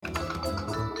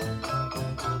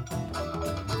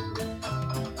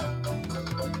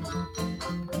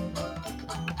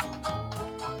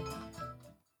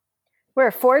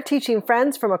We're four teaching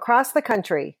friends from across the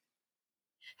country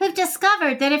who've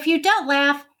discovered that if you don't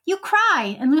laugh, you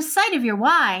cry and lose sight of your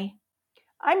why.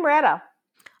 I'm Retta.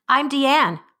 I'm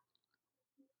Deanne.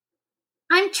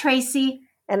 I'm Tracy.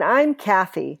 And I'm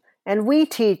Kathy. And we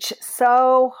teach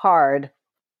so hard.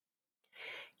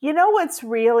 You know what's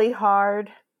really hard?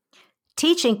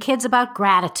 Teaching kids about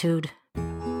gratitude.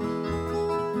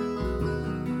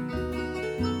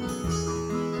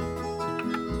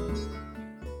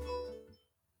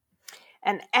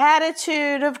 An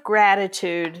attitude of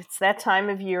gratitude. It's that time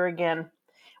of year again.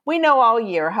 We know all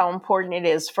year how important it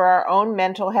is for our own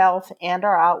mental health and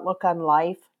our outlook on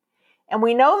life. And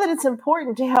we know that it's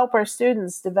important to help our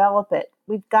students develop it.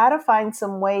 We've got to find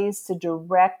some ways to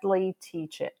directly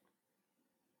teach it.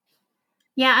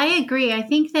 Yeah, I agree. I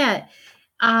think that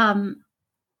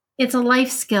it's a life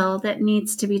skill that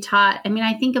needs to be taught. I mean,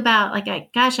 I think about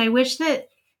I wish that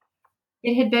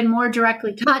it had been more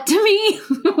directly taught to me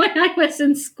when I was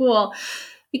in school,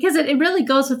 because it really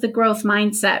goes with the growth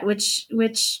mindset,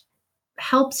 which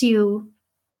helps you,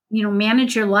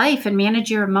 manage your life and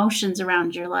manage your emotions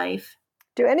around your life.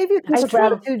 Do any of you keep a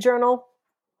gratitude journal?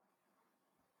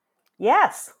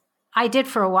 Yes. I did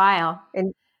for a while.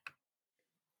 And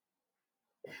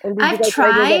I've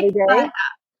tried.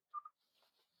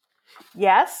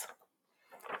 Yes.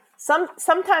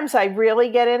 Sometimes I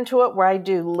really get into it where I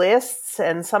do lists,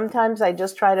 and sometimes I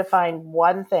just try to find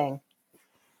one thing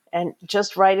and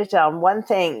just write it down. One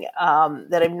thing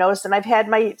that I've noticed, and I've had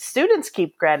my students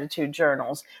keep gratitude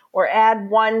journals or add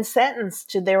one sentence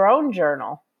to their own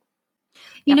journal.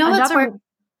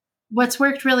 What's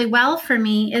worked really well for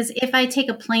me is if I take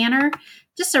a planner,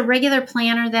 just a regular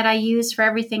planner that I use for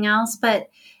everything else, but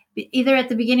either at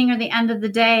the beginning or the end of the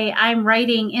day, I'm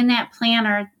writing in that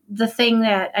planner the thing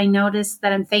that I noticed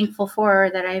that I'm thankful for, or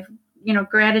that I've,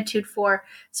 gratitude for.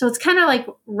 So it's kind of like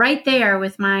right there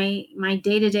with my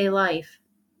day-to-day life.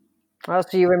 Well,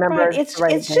 so you remember. Right. It's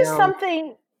just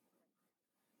something.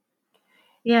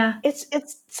 Yeah.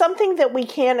 It's something that we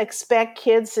can't expect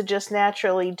kids to just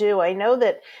naturally do. I know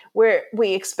that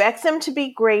we expect them to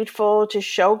be grateful, to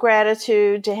show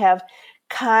gratitude, to have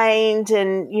kind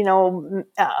and,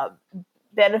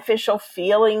 beneficial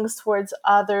feelings towards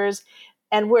others.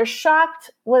 And we're shocked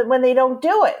when they don't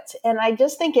do it. And I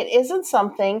just think it isn't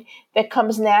something that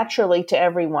comes naturally to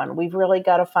everyone. We've really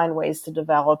got to find ways to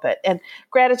develop it. And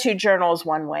gratitude journal is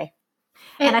one way.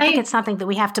 And I think it's something that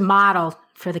we have to model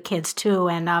for the kids too.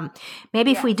 And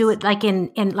maybe if we do it like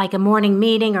in like a morning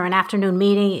meeting or an afternoon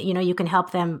meeting, you can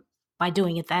help them by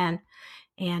doing it then.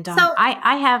 And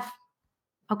I have,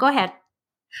 go ahead.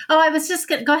 Oh, I was just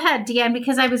going to go ahead, Deanne,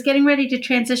 because I was getting ready to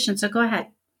transition. So go ahead.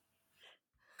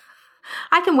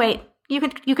 I can wait. You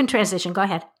can transition. Go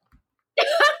ahead.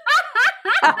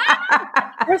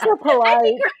 You're so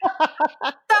polite.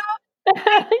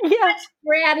 Much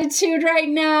gratitude right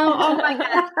now. Oh my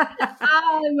God.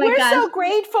 We're so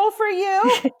grateful for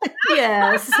you.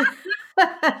 Yes. So to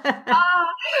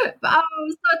our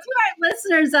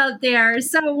listeners out there,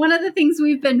 so one of the things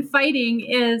we've been fighting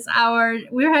is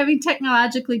we're having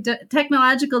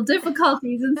technological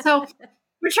difficulties, and so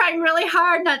we're trying really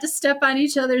hard not to step on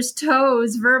each other's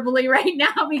toes verbally right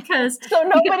now because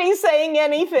nobody's saying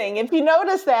anything. If you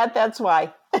notice that, that's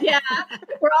why. Yeah,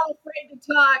 we're all afraid to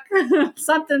talk.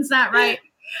 Something's not right.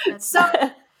 So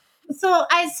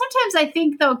I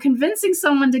think, though, convincing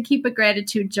someone to keep a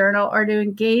gratitude journal or to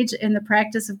engage in the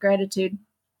practice of gratitude,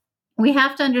 we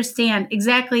have to understand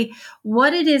exactly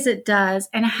what it is it does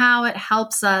and how it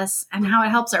helps us and how it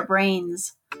helps our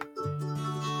brains.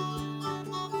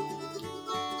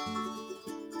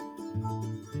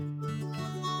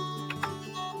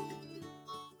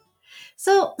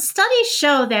 So studies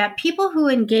show that people who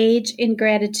engage in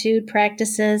gratitude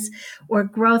practices or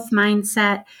growth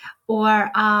mindset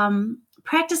or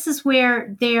practices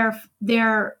where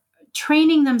they're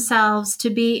training themselves to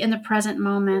be in the present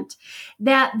moment,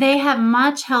 that they have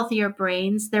much healthier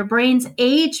brains. Their brains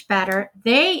age better.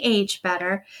 They age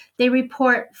better. They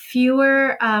report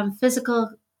fewer physical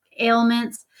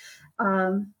ailments,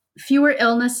 fewer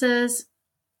illnesses.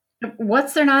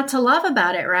 What's there not to love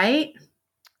about it, right?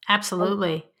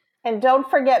 Absolutely. And don't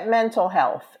forget mental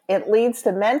health. It leads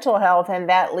to mental health, and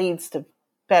that leads to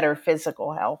better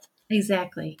physical health.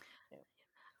 Exactly.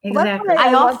 Well,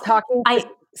 I love talking to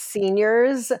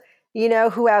seniors,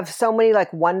 who have so many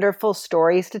wonderful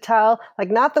stories to tell. Like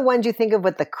not the ones you think of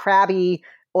with the crabby,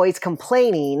 always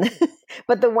complaining,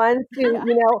 but the ones who,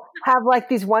 have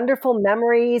these wonderful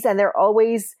memories, and they're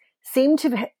always seem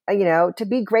to, to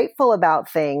be grateful about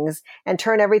things and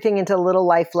turn everything into little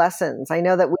life lessons. I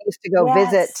know that we used to go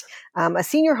visit a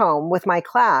senior home with my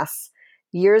class,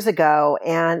 years ago,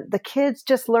 and the kids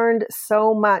just learned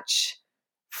so much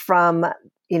from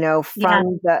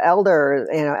the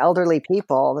elderly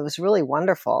people. It was really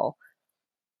wonderful.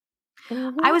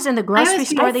 Mm-hmm. I was in the grocery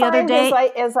store the other day.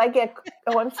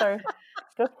 I'm sorry.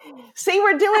 See,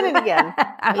 we're doing it again.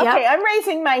 Okay, I'm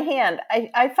raising my hand.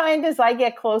 I find as I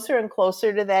get closer and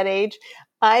closer to that age,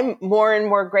 I'm more and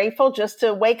more grateful just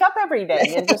to wake up every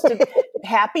day and just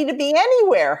happy to be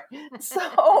anywhere.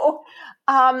 So,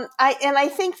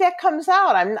 I think that comes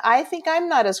out. I think I'm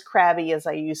not as crabby as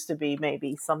I used to be,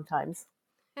 maybe sometimes.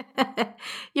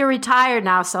 You're retired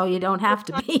now, so you don't have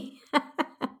to be.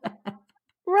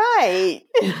 Right.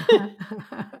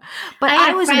 But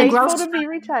I was grateful to be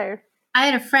retired. I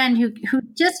had a friend who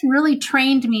just really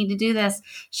trained me to do this.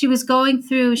 She was going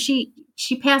through, she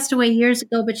passed away years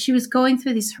ago, but she was going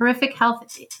through these horrific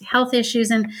health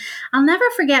issues. And I'll never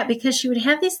forget, because she would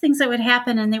have these things that would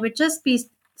happen and they would just be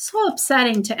so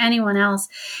upsetting to anyone else.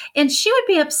 And she would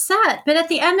be upset, but at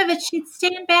the end of it, she'd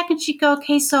stand back and she'd go,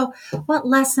 okay, so what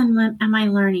lesson am I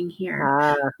learning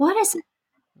here? What is it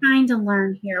trying to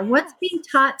learn here? What's being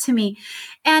taught to me?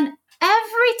 And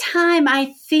every time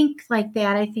I think like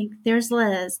that, I think, there's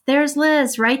Liz. There's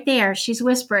Liz right there. She's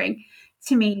whispering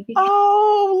to me.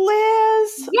 Oh,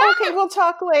 Liz. Yeah. Okay, we'll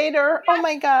talk later. Yeah. Oh,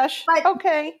 my gosh. But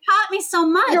okay. It taught me so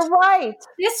much. You're right.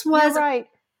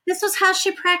 This was how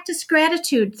she practiced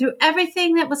gratitude through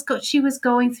everything that she was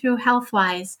going through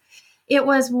health-wise. It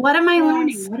was, what am I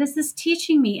learning? What is this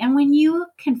teaching me? And when you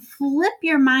can flip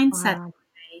your mindset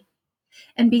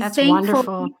and be thankful.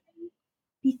 Wonderful.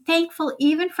 Be thankful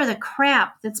even for the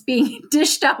crap that's being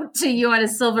dished out to you on a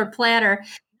silver platter.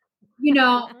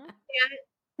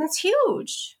 That's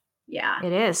huge. Yeah.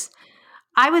 It is.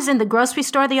 I was in the grocery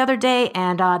store the other day,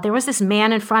 and there was this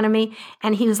man in front of me,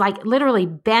 and he was like literally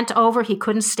bent over. He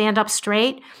couldn't stand up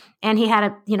straight, and he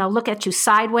had to, look at you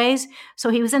sideways. So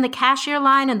he was in the cashier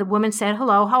line, and the woman said,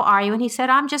 "Hello, how are you?" And he said,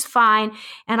 "I'm just fine."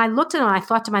 And I looked at him, and I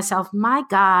thought to myself, my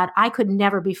God, I could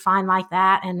never be fine like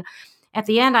that. And at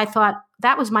the end, I thought,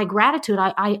 that was my gratitude.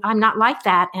 I'm not like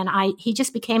that. And he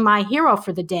just became my hero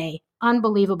for the day.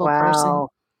 Unbelievable person.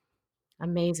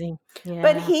 Amazing. Yeah.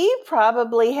 But he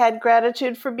probably had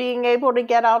gratitude for being able to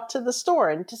get out to the store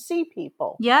and to see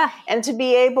people. Yeah. And to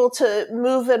be able to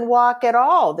move and walk at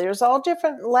all. There's all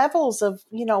different levels of,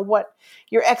 what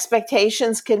your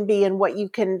expectations can be and what you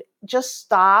can just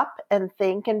stop and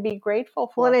think and be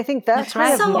grateful for. Well, and I think that's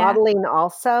kind of modeling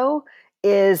also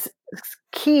is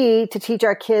key to teach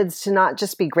our kids to not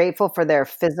just be grateful for their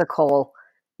physical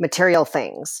material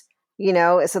things.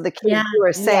 So the kids who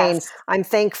are saying, I'm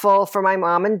thankful for my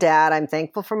mom and dad. I'm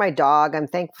thankful for my dog. I'm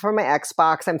thankful for my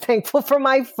Xbox. I'm thankful for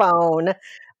my phone,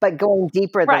 but going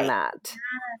deeper than that.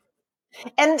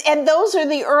 And those are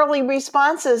the early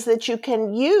responses that you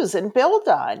can use and build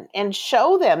on and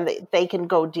show them that they can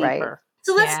go deeper. Right.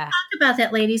 So let's talk about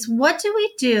that, ladies. What do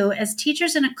we do as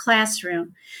teachers in a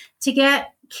classroom to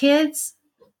get kids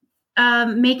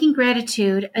making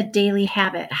gratitude a daily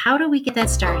habit? How do we get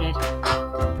that started?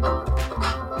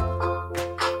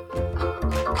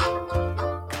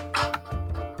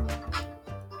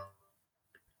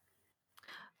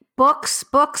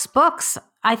 Books.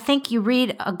 I think you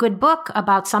read a good book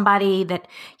about somebody that,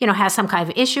 has some kind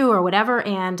of issue or whatever.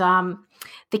 And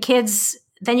the kids,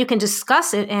 then you can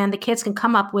discuss it and the kids can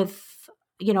come up with,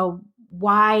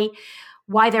 why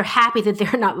they're happy that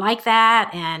they're not like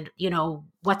that. And,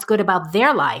 what's good about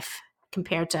their life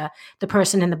compared to the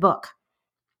person in the book.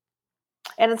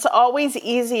 And it's always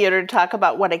easier to talk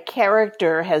about what a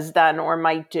character has done or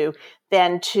might do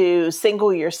than to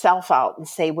single yourself out and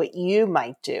say what you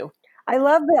might do. I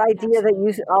love the idea that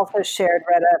you also shared,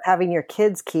 Retta, of having your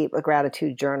kids keep a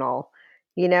gratitude journal,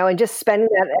 and just spending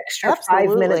that extra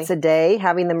 5 minutes a day,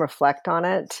 having them reflect on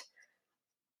it.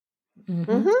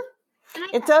 Mm-hmm.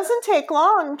 It doesn't take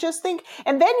long. Just think.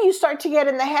 And then you start to get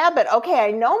in the habit. Okay,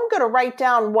 I know I'm going to write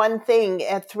down one thing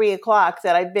at 3:00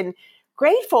 that I've been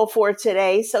grateful for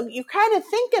today. So you're kind of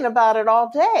thinking about it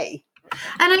all day.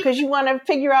 And because you want to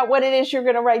figure out what it is you're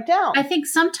going to write down. I think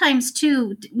sometimes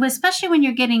too, especially when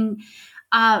you're getting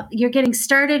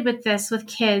started with this with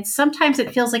kids, sometimes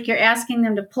it feels like you're asking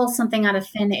them to pull something out of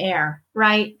thin air,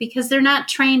 right? Because they're not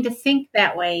trained to think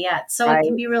that way yet. So it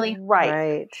can be really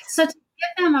right. So to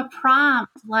give them a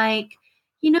prompt like,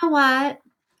 you know what?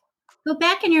 Go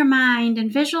back in your mind and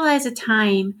visualize a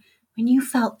time when you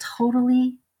felt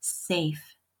totally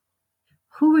safe.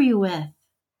 Who were you with?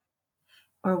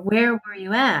 Or where were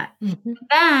you at? Mm-hmm.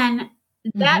 Then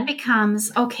that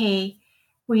becomes, okay,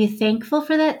 Were you thankful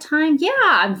for that time? Yeah,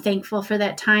 I'm thankful for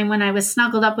that time when I was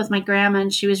snuggled up with my grandma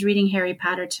and she was reading Harry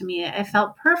Potter to me. I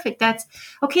felt perfect. That's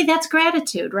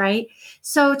gratitude, right?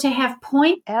 So to have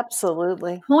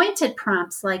Absolutely pointed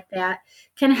prompts like that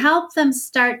can help them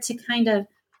start to to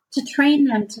train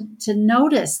them to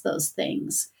notice those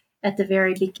things at the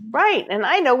very beginning. Right. And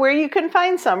I know where you can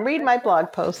find some. Read my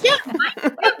blog post. Yeah,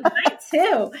 mine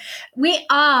too. We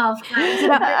all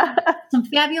find some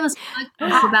fabulous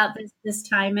blog posts about this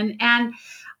time and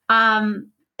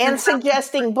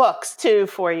suggesting books too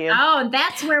for you. Oh,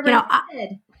 that's where we're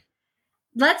headed.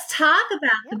 Let's talk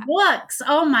about the books.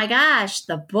 Oh my gosh,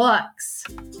 the books.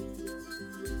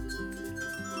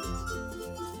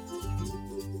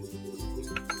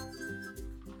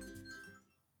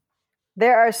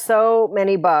 There are so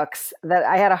many books that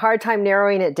I had a hard time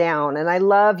narrowing it down. And I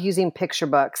love using picture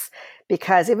books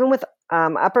because even with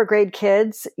upper grade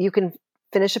kids, you can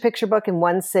finish a picture book in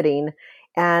one sitting.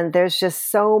 And there's just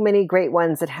so many great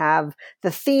ones that have the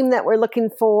theme that we're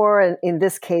looking for. And in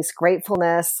this case,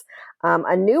 gratefulness.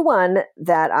 A new one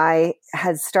that I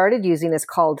had started using is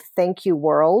called Thank You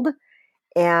World.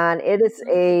 And it is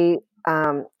a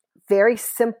very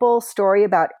simple story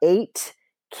about 8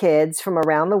 kids from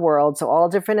around the world, so all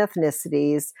different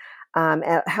ethnicities,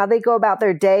 and how they go about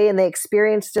their day, and they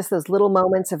experience just those little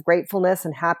moments of gratefulness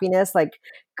and happiness, like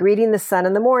greeting the sun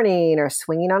in the morning, or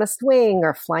swinging on a swing,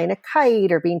 or flying a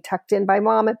kite, or being tucked in by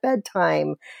mom at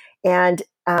bedtime. And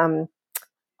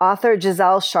author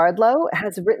Giselle Shardlow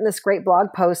has written this great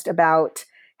blog post about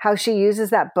how she uses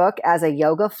that book as a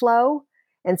yoga flow.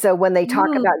 And so when they talk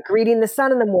about greeting the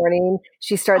sun in the morning,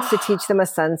 she starts to teach them a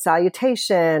sun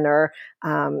salutation, or,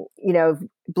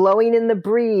 blowing in the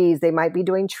breeze. They might be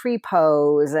doing tree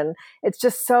pose. And it's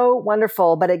just so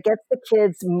wonderful, but it gets the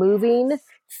kids moving,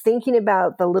 thinking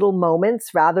about the little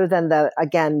moments rather than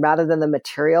the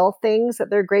material things that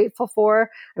they're grateful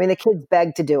for. I mean, the kids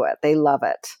beg to do it. They love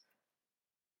it.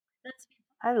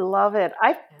 I love it.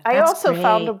 I also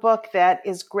found a book that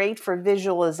is great for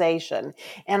visualization.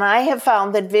 And I have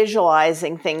found that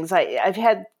visualizing things, I've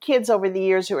had kids over the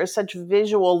years who are such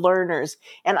visual learners,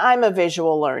 and I'm a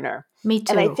visual learner. Me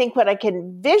too. And I think when I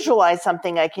can visualize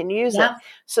something, I can use it.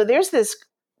 So there's this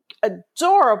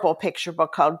adorable picture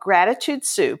book called Gratitude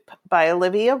Soup by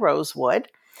Olivia Rosewood.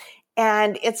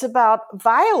 And it's about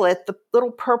Violet, the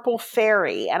little purple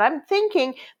fairy. And I'm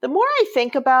thinking, the more I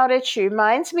think about it, she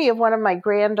reminds me of one of my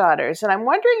granddaughters. And I'm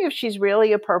wondering if she's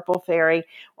really a purple fairy,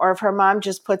 or if her mom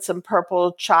just put some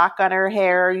purple chalk on her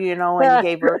hair, and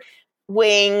gave her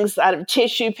wings out of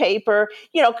tissue paper.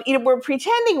 We're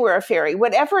pretending we're a fairy.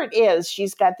 Whatever it is,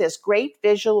 she's got this great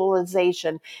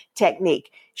visualization technique.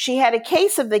 She had a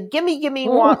case of the gimme, gimme,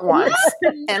 want wants.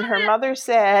 And her mother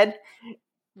said,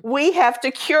 we have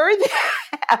to cure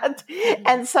that.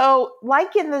 And so,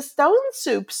 like in the stone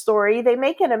soup story, they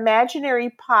make an imaginary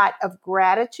pot of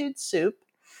gratitude soup.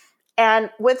 And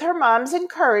with her mom's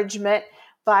encouragement,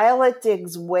 Violet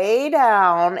digs way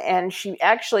down, and she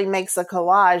actually makes a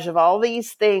collage of all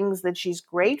these things that she's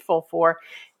grateful for,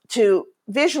 to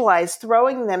visualize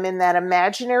throwing them in that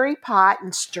imaginary pot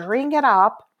and stirring it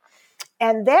up.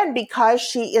 And then, because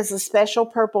she is a special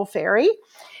purple fairy,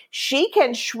 she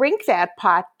can shrink that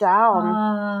pot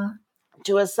down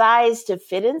to a size to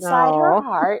fit inside her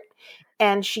heart,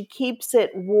 and she keeps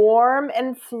it warm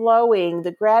and flowing.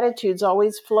 The gratitude's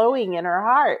always flowing in her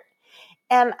heart.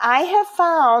 And I have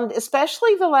found,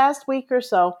 especially the last week or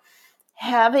so,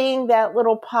 having that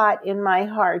little pot in my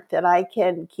heart that I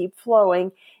can keep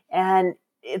flowing. And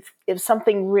if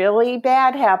something really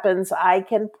bad happens, I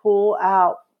can pull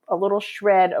out a little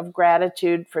shred of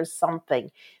gratitude for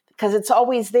something, because it's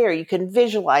always there. You can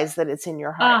visualize that it's in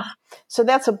your heart. So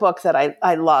that's a book that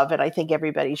I love, and I think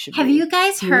everybody should read. Have you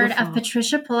guys heard of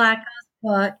Patricia Polacco's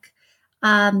book,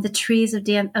 The Trees of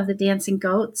the Dancing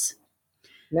Goats?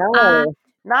 No.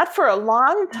 Not for a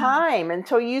long time,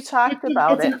 until you talked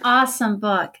about it. It's an awesome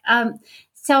book.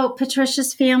 So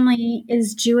Patricia's family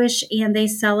is Jewish, and they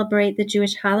celebrate the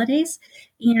Jewish holidays.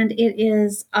 And it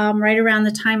is right around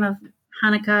the time of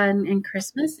Hanukkah and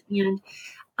Christmas. And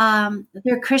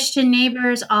their Christian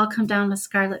neighbors all come down with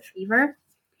scarlet fever.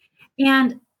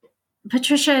 And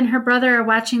Patricia and her brother are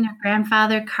watching their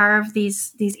grandfather carve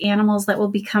these animals that will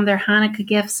become their Hanukkah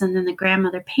gifts. And then the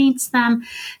grandmother paints them.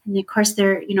 And of course,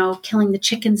 they're, killing the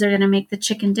chickens. They're going to make the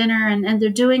chicken dinner. And they're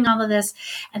doing all of this.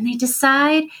 And they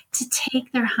decide to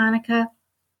take their Hanukkah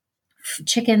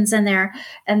chickens and their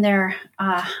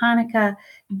Hanukkah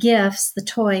gifts, the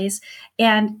toys,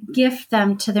 and gift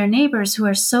them to their neighbors who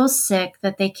are so sick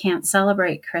that they can't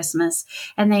celebrate Christmas.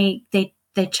 And they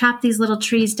they chop these little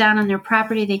trees down on their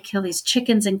property. They kill these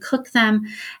chickens and cook them,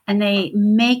 and they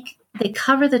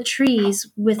cover the trees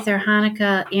with their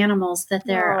Hanukkah animals that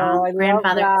their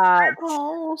grandfather.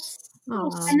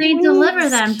 And they deliver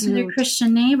them to their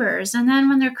Christian neighbors. And then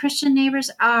when their Christian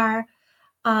neighbors are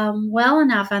well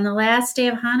enough, on the last day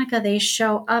of Hanukkah, they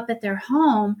show up at their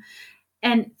home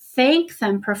and thank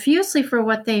them profusely for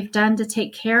what they've done to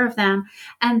take care of them,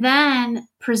 and then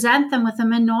present them with a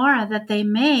menorah that they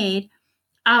made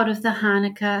out of the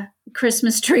Hanukkah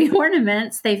Christmas tree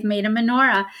ornaments. They've made a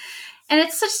menorah. And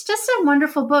it's just a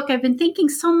wonderful book. I've been thinking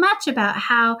so much about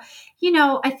how,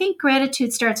 I think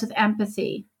gratitude starts with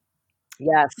empathy.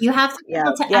 Yes. You have to be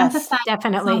able to empathize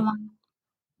definitely. with someone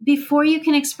before you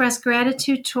can express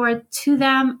gratitude to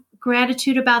them,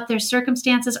 gratitude about their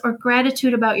circumstances, or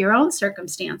gratitude about your own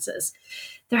circumstances.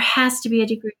 There has to be a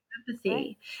degree of empathy.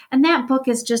 Right. And that book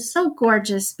is just so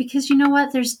gorgeous because you know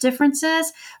what? There's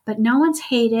differences, but no one's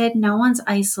hated, no one's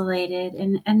isolated,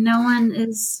 and no one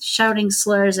is shouting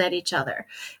slurs at each other.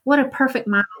 What a perfect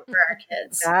model for our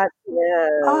kids. That is.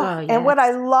 Yes. And what I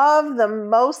love the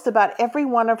most about every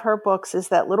one of her books is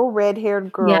that little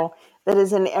red-haired girl that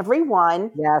is in every one.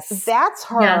 Yes. That's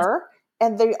her. Yes.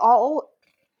 And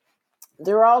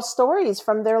they're all stories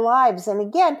from their lives. And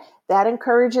again, that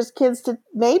encourages kids to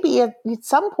maybe at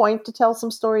some point to tell some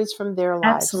stories from their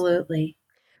lives. Absolutely.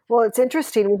 Well, it's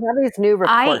interesting. We have these new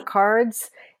report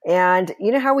cards. And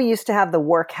you know how we used to have the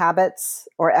work habits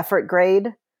or effort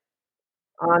grade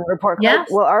on report cards? Yes.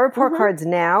 Well, our report cards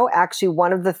now, actually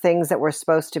one of the things that we're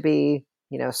supposed to be,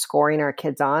 scoring our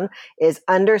kids on is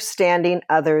understanding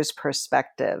others'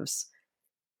 perspectives.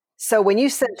 So when you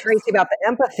said, Tracy, about the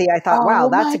empathy, I thought, wow,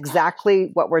 that's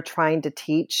exactly what we're trying to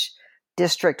teach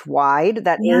district-wide.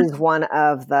 That is one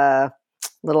of the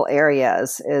little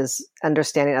areas, is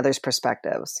understanding others'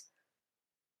 perspectives.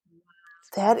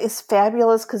 That is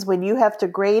fabulous, because when you have to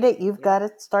grade it, you've got to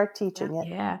start teaching it.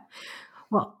 Yeah.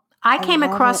 Well, I came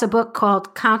across a book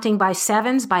called Counting by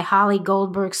Sevens by Holly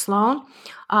Goldberg Sloan.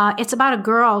 It's about a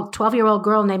 12-year-old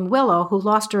girl named Willow who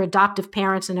lost her adoptive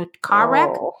parents in a car wreck.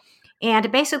 And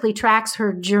it basically tracks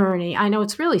her journey. I know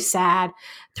it's really sad,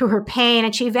 through her pain,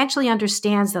 and she eventually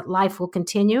understands that life will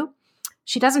continue.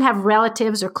 She doesn't have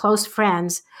relatives or close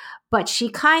friends, but she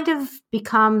kind of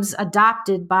becomes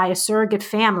adopted by a surrogate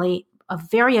family of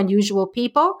very unusual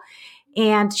people.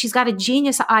 And she's got a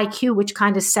genius IQ, which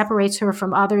kind of separates her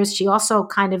from others. She also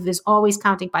kind of is always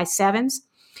counting by sevens.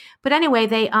 But anyway,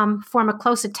 they form a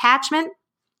close attachment,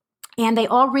 and they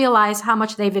all realize how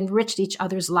much they've enriched each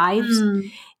other's lives.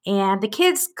 And the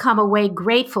kids come away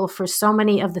grateful for so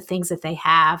many of the things that they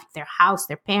have, their house,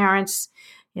 their parents,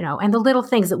 and the little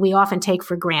things that we often take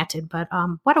for granted. But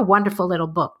what a wonderful little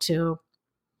book, too.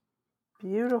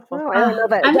 Beautiful. Oh, I don't know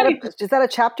that. Is that a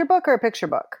chapter book or a picture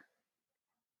book?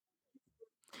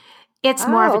 It's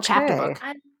more of a chapter book.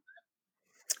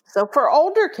 So for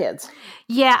older kids.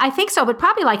 Yeah, I think so, but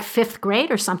probably like 5th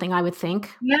grade or something, I would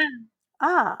think. Yeah.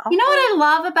 Okay. You know what I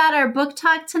love about our book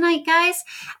talk tonight, guys?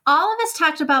 All of us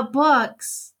talked about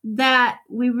books that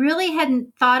we really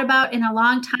hadn't thought about in a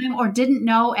long time or didn't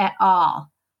know at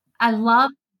all. I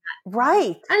love that.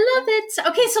 Right. I love it.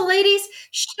 Okay, so ladies,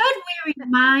 should we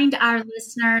remind our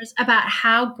listeners about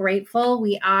how grateful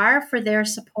we are for their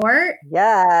support?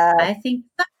 Yeah. I think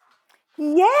so.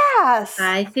 Yes.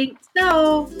 I think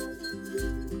so.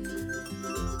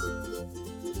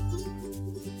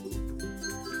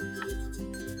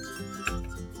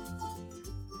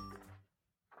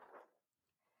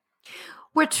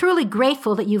 We're truly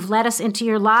grateful that you've let us into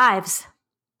your lives.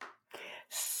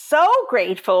 So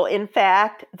grateful, in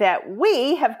fact, that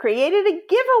we have created a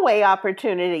giveaway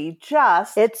opportunity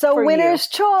just It's a for winner's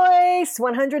choice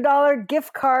 $100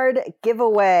 gift card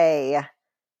giveaway.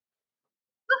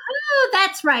 Woohoo,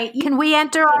 that's right. Can we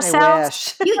enter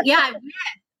ourselves? I wish. Yeah,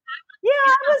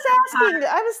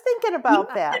 I was thinking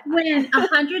about that. Win a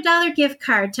 $100 gift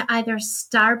card to either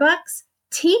Starbucks,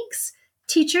 Teeks,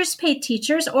 Teachers Pay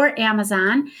Teachers, or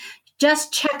Amazon.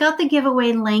 Just check out the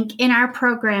giveaway link in our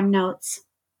program notes.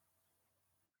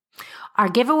 Our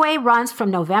giveaway runs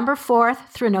from November 4th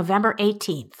through November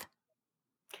 18th.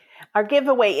 Our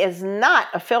giveaway is not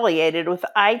affiliated with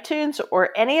iTunes or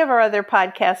any of our other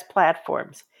podcast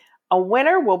platforms. A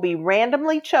winner will be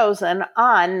randomly chosen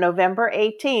on November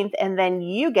 18th, and then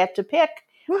you get to pick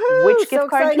Woohoo, which gift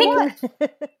card you want.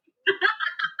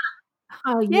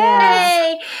 Oh,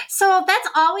 yeah. Yay! So that's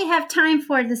all we have time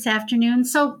for this afternoon.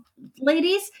 So,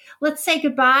 ladies, let's say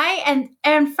goodbye.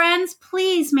 And friends,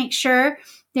 please make sure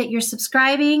that you're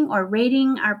subscribing or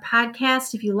rating our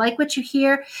podcast. If you like what you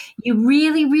hear, you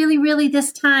really, really, really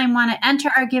this time want to enter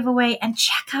our giveaway and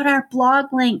check out our blog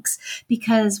links,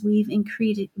 because we've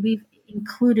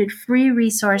included free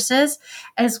resources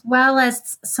as well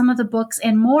as some of the books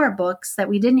and more books that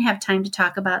we didn't have time to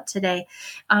talk about today.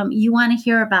 You want to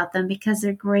hear about them because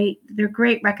they're great. They're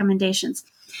great recommendations.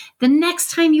 The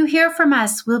next time you hear from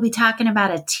us, we'll be talking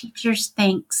about a teacher's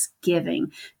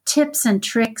Thanksgiving, tips and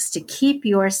tricks to keep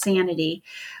your sanity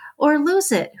or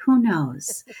lose it. Who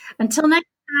knows? Until next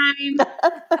time,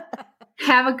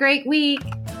 have a great week.